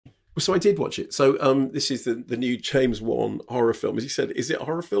So I did watch it. So this is the new James Wan horror film. As he said, is it a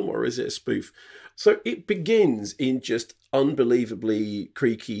horror film or is it a spoof? So it begins in just unbelievably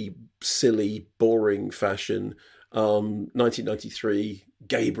creaky, silly, boring fashion. 1993,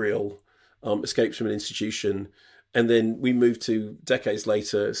 Gabriel escapes from an institution. And then we move to decades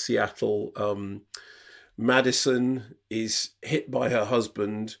later, Seattle. Madison is hit by her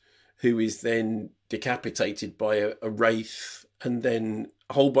husband, who is then decapitated by a wraith. And then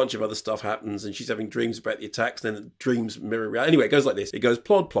a whole bunch of other stuff happens, and she's having dreams about the attacks, and then the dreams mirror reality. Anyway, it goes like this. It goes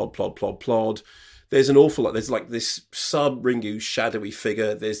plod, plod, plod, plod, plod. There's an awful lot. There's like this sub-Ringu shadowy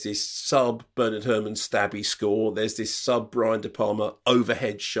figure. There's this sub-Bernard Herrmann stabby score. There's this sub-Brian De Palma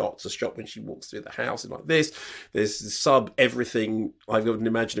overhead shots, a shot when she walks through the house and like this. There's the sub-everything. I've got an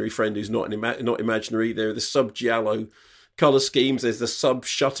imaginary friend who's not imaginary. There are the sub-Giallo colour schemes. There's the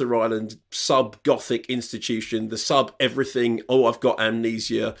sub-Shutter Island, sub-Gothic institution, the sub-everything. Oh, I've got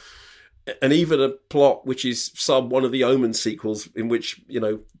amnesia. And even a plot which is sub one of the Omen sequels in which,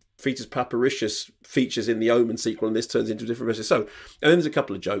 Fetus Paparicius features in the Omen sequel, and this turns into a different version. So, and then there's a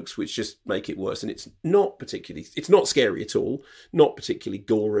couple of jokes which just make it worse. And it's not scary at all, not particularly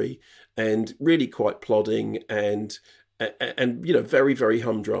gory, and really quite plodding and very, very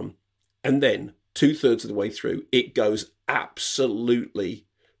humdrum. And then 2/3 of the way through, it goes absolutely,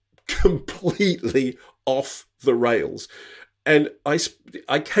 completely off the rails. And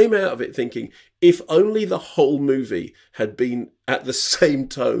I came out of it thinking, if only the whole movie had been at the same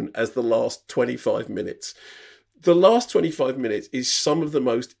tone as the last 25 minutes. The last 25 minutes is some of the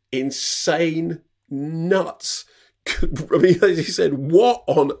most insane, nuts. I mean, as you said, what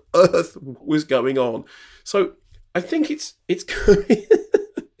on earth was going on? So I think it's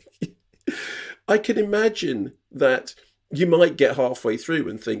I can imagine that you might get halfway through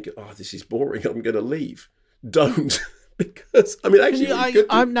and think, oh, this is boring, I'm going to leave. Don't. Because, I mean, actually, I'm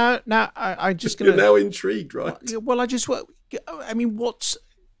just going to... You're now intrigued, right? Well,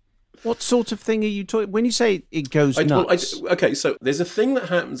 what sort of thing are you talking... When you say it goes nuts... Okay, so there's a thing that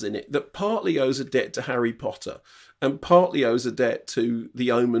happens in it that partly owes a debt to Harry Potter and partly owes a debt to the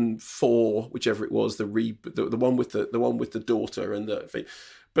Omen 4, whichever it was, the one with the daughter and the...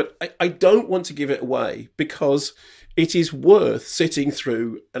 But I don't want to give it away because it is worth sitting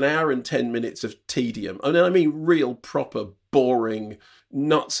through an hour and 10 minutes of tedium. I mean real proper boring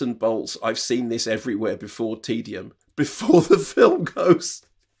nuts and bolts. I've seen this everywhere before tedium. Before the film goes,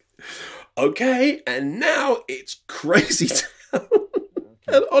 okay, and now it's crazy town.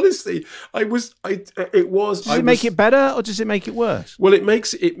 And honestly, Does it make it better or does it make it worse? Well, if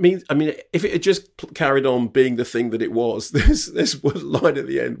it had just carried on being the thing that it was, there's one line at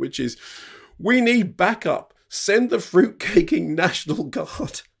the end, which is, we need backup. Send the fruitcaking National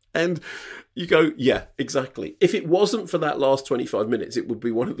Guard. And you go, yeah, exactly. If it wasn't for that last 25 minutes, it would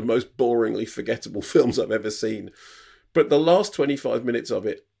be one of the most boringly forgettable films I've ever seen. But the last 25 minutes of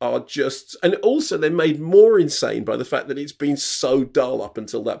it are just... And also they're made more insane by the fact that it's been so dull up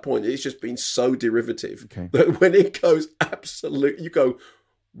until that point. It's just been so derivative that when it goes absolute, you go,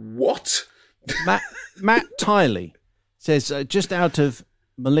 what? Matt Tiley says, just out of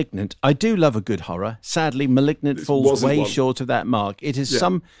Malignant, I do love a good horror. Sadly, Malignant falls way short of that mark. It is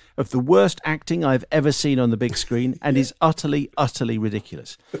some of the worst acting I've ever seen on the big screen and is utterly, utterly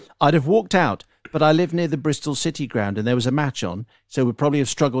ridiculous. I'd have walked out, but I live near the Bristol City ground and there was a match on, so we'd probably have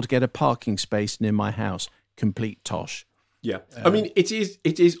struggled to get a parking space near my house. Complete tosh. Yeah. I mean, it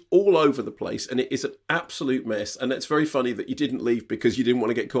is all over the place and it is an absolute mess. And it's very funny that you didn't leave because you didn't want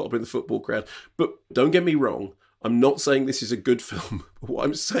to get caught up in the football crowd. But don't get me wrong. I'm not saying this is a good film. What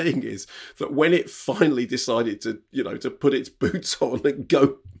I'm saying is that when it finally decided to put its boots on and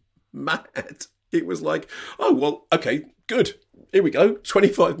go mad, it was like, oh, well, okay, good. Here we go.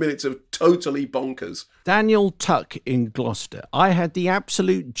 25 minutes of totally bonkers. Daniel Tuck in Gloucester. I had the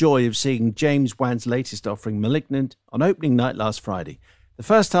absolute joy of seeing James Wan's latest offering, Malignant, on opening night last Friday. The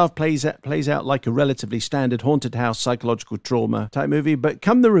first half plays out like a relatively standard haunted house psychological trauma type movie, but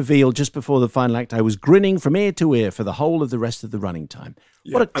come the reveal just before the final act, I was grinning from ear to ear for the whole of the rest of the running time.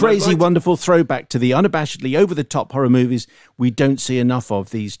 Yeah. What a crazy, wonderful throwback to the unabashedly over-the-top horror movies we don't see enough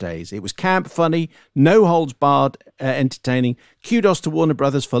of these days. It was camp, funny, no holds barred, entertaining. Kudos to Warner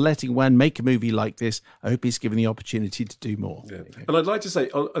Brothers for letting Wan make a movie like this. I hope he's given the opportunity to do more. Yeah. And I'd like to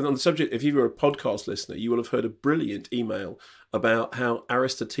say, on the subject, if you were a podcast listener, you will have heard a brilliant email about how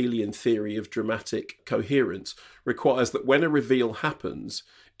Aristotelian theory of dramatic coherence requires that when a reveal happens,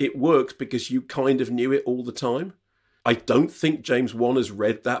 it works because you kind of knew it all the time. I don't think James Wan has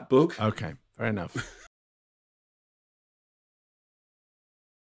read that book. Okay, fair enough.